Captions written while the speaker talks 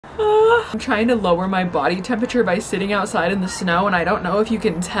I'm trying to lower my body temperature by sitting outside in the snow, and I don't know if you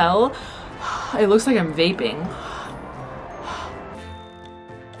can tell. It looks like I'm vaping.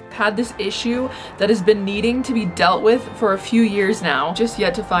 Had this issue that has been needing to be dealt with for a few years now. Just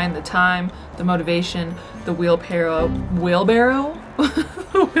yet to find the time, the motivation, the wheelbarrow,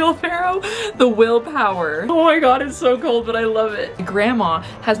 the willpower. Oh my god, it's so cold, but I love it. My grandma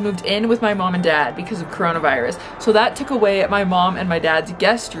has moved in with my mom and dad because of coronavirus. So that took away my mom and my dad's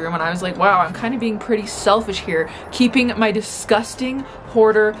guest room, and I was like, wow, I'm kind of being pretty selfish here, keeping my disgusting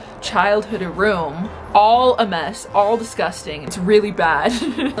hoarder childhood room all a mess, all disgusting. It's really bad.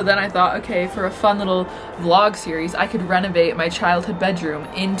 So then I thought, okay, for a fun little vlog series, I could renovate my childhood bedroom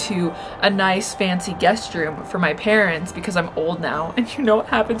into a nice fancy guest room for my parents because I'm old now. And you know what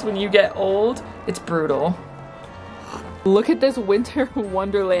happens when you get old? It's brutal. Look at this winter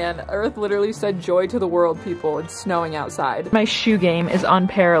wonderland. Earth literally said joy to the world, people. It's snowing outside. My shoe game is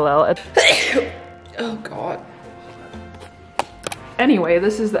unparalleled. Oh god. Anyway,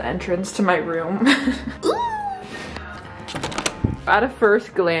 this is the entrance to my room. At a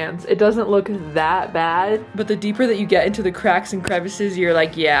first glance, it doesn't look that bad, but the deeper that you get into the cracks and crevices, you're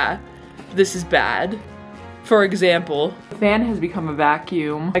like, yeah, this is bad. For example, the fan has become a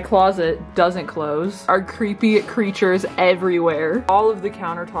vacuum. My closet doesn't close. Our creepy creatures everywhere. All of the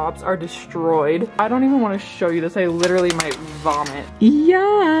countertops are destroyed. I don't even want to show you this. I literally might vomit.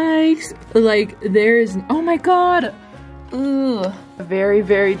 Yikes. Like, there is, oh my god. Ugh. A very,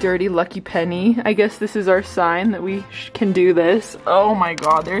 very dirty Lucky Penny. I guess this is our sign that we can do this. Oh my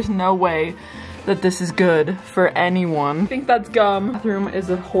god, there's no way that this is good for anyone. I think that's gum. The bathroom is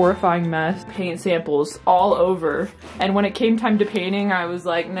a horrifying mess. Paint samples all over. And when it came time to painting, I was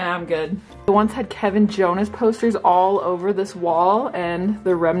like, nah, I'm good. I once had Kevin Jonas posters all over this wall, and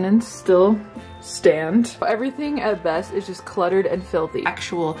the remnants still stand. Everything at best is just cluttered and filthy.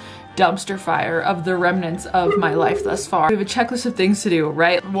 Actual dumpster fire of the remnants of my life thus far. We have a checklist of things to do,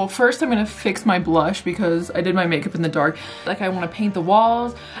 right? Well, first I'm gonna fix my blush because I did my makeup in the dark. Like, I wanna paint the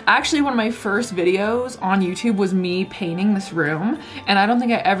walls. Actually, one of my first videos on YouTube was me painting this room, and I don't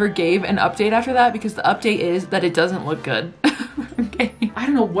think I ever gave an update after that because the update is that it doesn't look good. Okay. I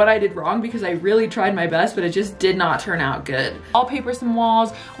don't know what I did wrong because I really tried my best, but it just did not turn out good. I'll paper some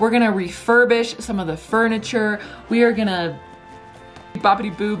walls. We're gonna refurbish some of the furniture. We are gonna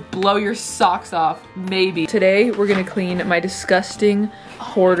boppity boo, blow your socks off, maybe. Today, we're gonna clean my disgusting,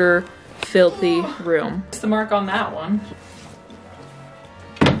 hoarder, filthy room. What's the mark on that one?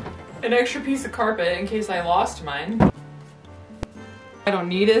 An extra piece of carpet in case I lost mine. I don't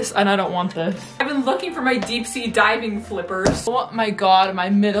need this, and I don't want this. I've been looking for my deep sea diving flippers. Oh my god, my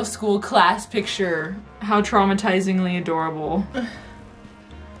middle school class picture. How traumatizingly adorable.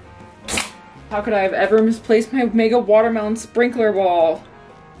 How could I have ever misplaced my mega watermelon sprinkler ball?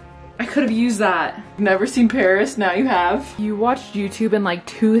 I could have used that. Never seen Paris, now you have. You watched YouTube in like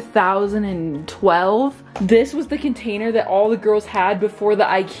 2012? This was the container that all the girls had before the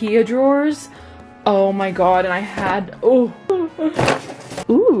IKEA drawers? Oh my god, and I had, oh.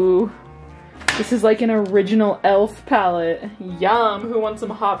 Ooh. This is like an original e.l.f. palette. Yum, who wants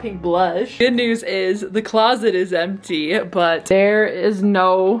some hot pink blush? Good news is the closet is empty, but there is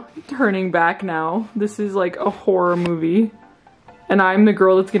no turning back now. This is like a horror movie. And I'm the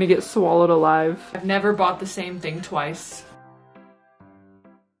girl that's gonna get swallowed alive. I've never bought the same thing twice.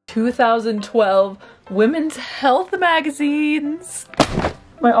 2012 Women's Health magazines.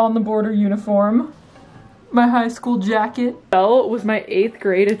 My On the Border uniform. My high school jacket. Well, was my 8th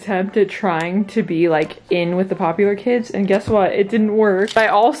grade attempt at trying to be like in with the popular kids, and guess what? It didn't work. I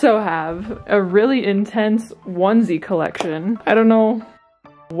also have a really intense onesie collection. I don't know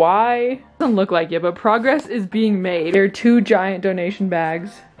why. It doesn't look like it, but progress is being made. There are 2 giant donation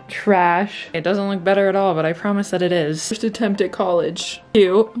bags. Trash. It doesn't look better at all, but I promise that it is. First attempt at college.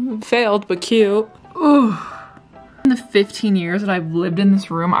 Cute. Failed, but cute. Ooh. In the 15 years that I've lived in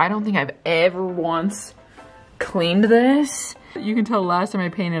this room, I don't think I've ever once cleaned this. You can tell last time I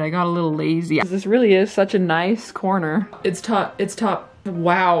painted, I got a little lazy. This really is such a nice corner. It's top.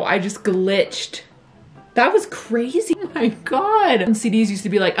 Wow, I just glitched. That was crazy, oh my god. CDs used to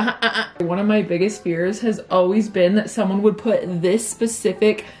be like, One of my biggest fears has always been that someone would put this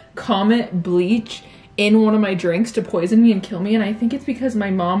specific Comet bleach in one of my drinks to poison me and kill me, and I think it's because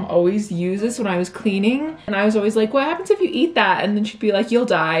my mom always used this when I was cleaning, and I was always like, what happens if you eat that? And then she'd be like, you'll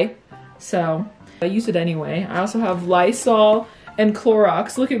die. So I use it anyway. I also have Lysol and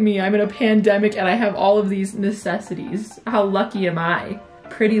Clorox. Look at me, I'm in a pandemic and I have all of these necessities. How lucky am I?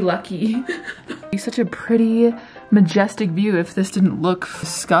 Pretty lucky. Such a pretty, majestic view if this didn't look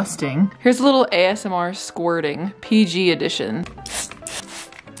disgusting. Here's a little ASMR squirting, PG edition.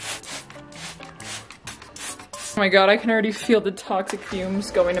 my god, I can already feel the toxic fumes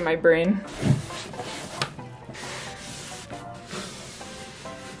going to my brain.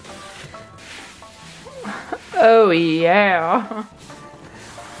 Oh yeah.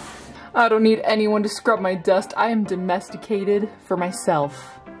 I don't need anyone to scrub my dust. I am domesticated for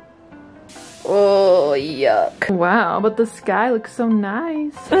myself. Oh, yuck. Wow, but the sky looks so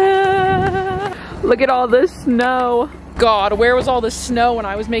nice. Look at all this snow. God, where was all the snow when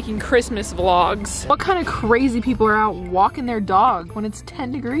I was making Christmas vlogs? What kind of crazy people are out walking their dog when it's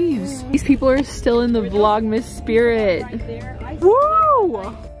 10 degrees? These people are still in the Vlogmas spirit.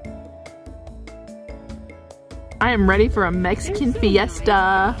 Woo! I am ready for a Mexican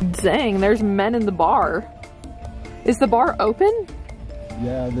fiesta. Dang, there's men in the bar. Is the bar open?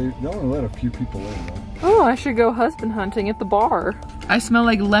 Yeah, they only let a few people in though. Oh, I should go husband hunting at the bar. I smell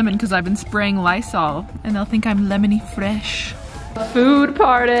like lemon because I've been spraying Lysol and they'll think I'm lemony fresh. Food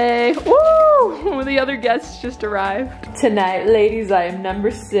party! Woo! The other guests just arrived. Tonight, ladies, I am number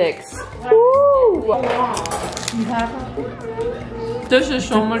 6. Woo! This is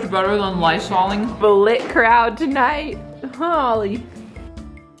so much better than Lysoling. The lit crowd tonight. Holly.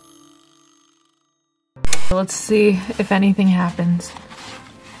 Let's see if anything happens.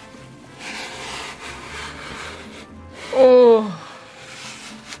 Oh.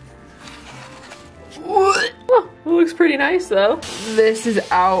 Oh, it looks pretty nice though. This is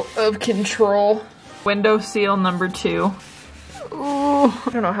out of control. Window seal number 2. Oh, I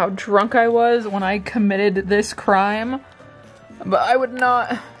don't know how drunk I was when I committed this crime, but I would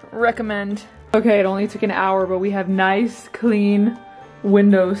not recommend. Okay, it only took an hour, but we have nice, clean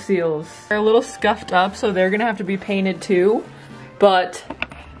window seals. They're a little scuffed up, so they're gonna have to be painted too, but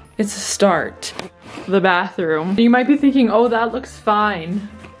it's a start. The bathroom. You might be thinking, oh, that looks fine.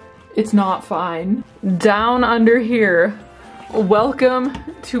 It's not fine. Down under here, welcome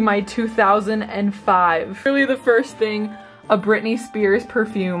to my 2005. Really the first thing, a Britney Spears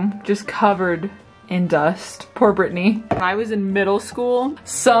perfume just covered in dust. Poor Britney. When I was in middle school,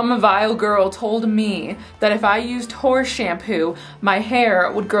 some vile girl told me that if I used horse shampoo, my hair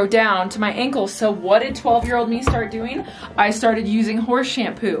would grow down to my ankles. So what did 12-year-old me start doing? I started using horse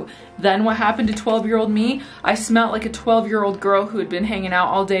shampoo. Then what happened to 12-year-old me? I smelled like a 12-year-old girl who had been hanging out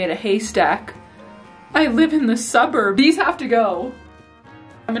all day at a haystack. I live in the suburbs. These have to go.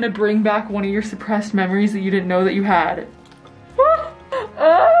 I'm gonna bring back one of your suppressed memories that you didn't know that you had.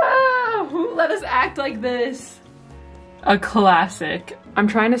 Who let us act like this? A classic. I'm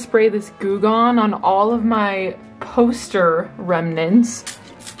trying to spray this Goo Gone on all of my poster remnants.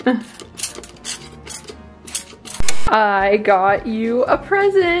 I got you a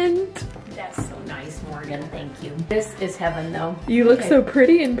present. That's so nice, Morgan. Thank you. This is heaven, though. You look so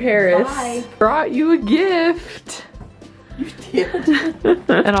pretty in Paris. Bye. Brought you a gift. You did.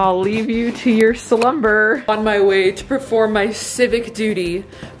 And I'll leave you to your slumber. On my way to perform my civic duty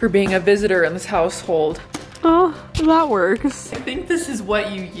for being a visitor in this household. Oh, that works. I think this is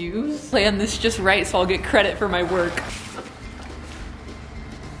what you use. Plan this just right so I'll get credit for my work.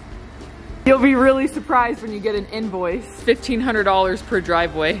 You'll be really surprised when you get an invoice. $1,500 per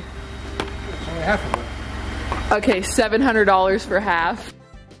driveway. Only half of it. Okay, $700 for half.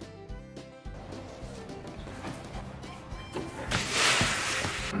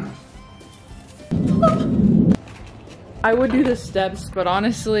 I would do the steps, but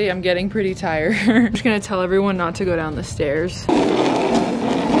honestly, I'm getting pretty tired. I'm just gonna tell everyone not to go down the stairs. I'm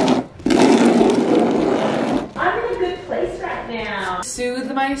in a good place right now.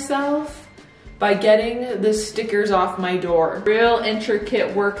 Soothe myself by getting the stickers off my door. Real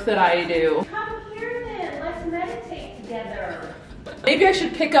intricate work that I do. Come here then, let's meditate together. Maybe I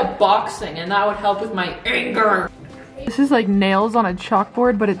should pick up boxing and that would help with my anger. This is like nails on a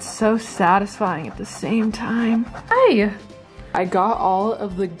chalkboard, but it's so satisfying at the same time. Hi! I got all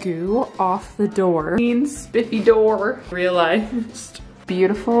of the goo off the door. Clean, spiffy door. Realized.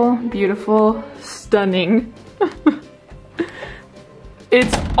 Beautiful, beautiful, stunning.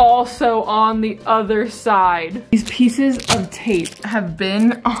 It's also on the other side. These pieces of tape have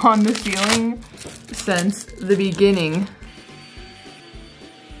been on the ceiling since the beginning.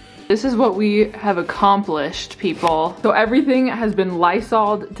 This is what we have accomplished, people. So everything has been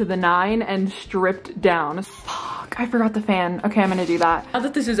Lysoled to the 9 and stripped down. Fuck, I forgot the fan. Okay, I'm gonna do that. Now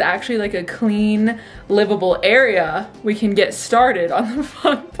that this is actually like a clean, livable area, we can get started on the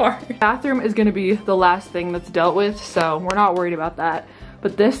fun part. Bathroom is gonna be the last thing that's dealt with, so we're not worried about that.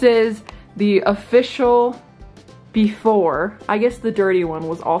 But this is the official before. I guess the dirty one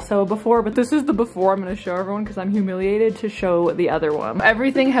was also a before, but this is the before I'm gonna show everyone because I'm humiliated to show the other one.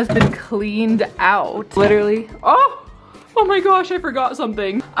 Everything has been cleaned out. Literally, oh, Oh my gosh, I forgot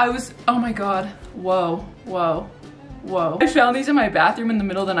something. Oh my god. Whoa, whoa, whoa. I found these in my bathroom in the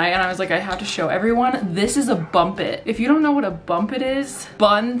middle of the night and I was like, I have to show everyone. This is a bump it. If you don't know what a bump it is,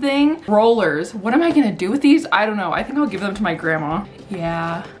 bun thing, rollers. What am I gonna do with these? I don't know. I think I'll give them to my grandma.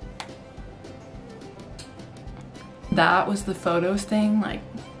 Yeah. That was the photos thing, like.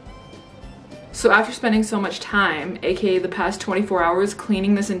 So after spending so much time, aka the past 24 hours,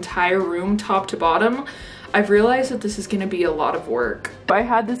 cleaning this entire room top to bottom, I've realized that this is gonna be a lot of work. I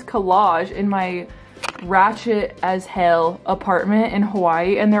had this collage in my ratchet as hell apartment in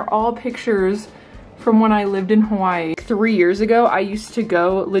Hawaii, and they're all pictures from when I lived in Hawaii. 3 years ago, I used to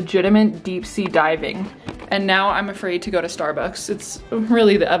go legitimate deep sea diving, and now I'm afraid to go to Starbucks. It's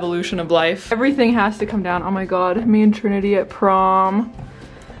really the evolution of life. Everything has to come down. Oh my god, me and Trinity at prom.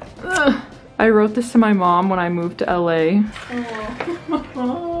 Ugh. I wrote this to my mom when I moved to LA.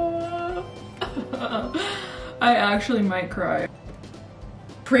 Oh. I actually might cry.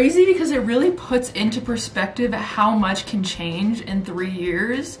 Crazy because it really puts into perspective how much can change in 3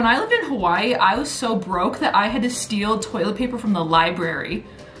 years. When I lived in Hawaii, I was so broke that I had to steal toilet paper from the library.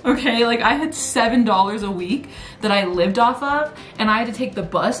 Okay, like I had $7 a week that I lived off of, and I had to take the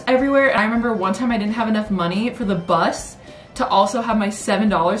bus everywhere. And I remember one time I didn't have enough money for the bus to also have my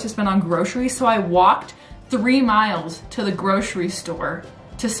 $7 to spend on groceries, so I walked 3 miles to the grocery store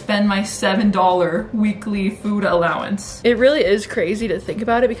to spend my $7 weekly food allowance. It really is crazy to think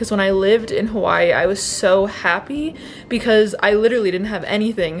about it, because when I lived in Hawaii, I was so happy because I literally didn't have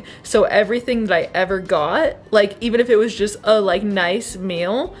anything. So everything that I ever got, like even if it was just a like nice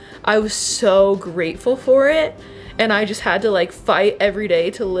meal, I was so grateful for it. And I just had to like fight every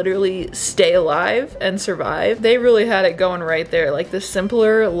day to literally stay alive and survive. They really had it going right there. Like the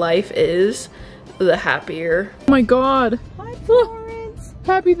simpler life is, the happier. Oh my god. Hi, Florence.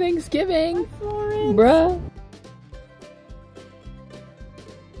 Happy Thanksgiving. Hi, Florence. Bruh.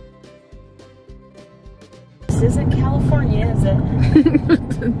 This isn't California, is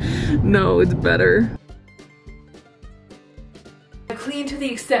it? No, it's better. Clean to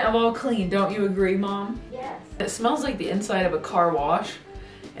the extent of all clean, don't you agree, Mom? Yes. It smells like the inside of a car wash,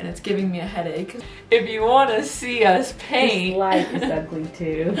 and it's giving me a headache. If you want to see us paint, This light is ugly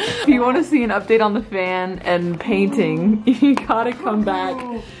too. if you want to see an update on the fan and painting, you gotta come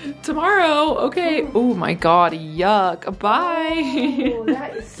back tomorrow. Okay. Oh my god, yuck. Bye. Oh,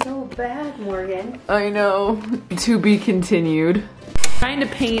 that is so bad, Morgan. I know. To be continued. Trying to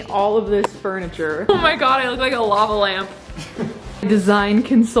paint all of this furniture. Oh my god, I look like a lava lamp. Design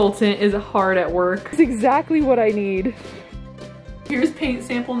consultant is hard at work. It's exactly what I need. Here's paint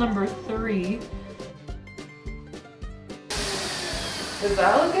sample number 3. Does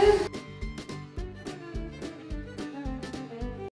that look good?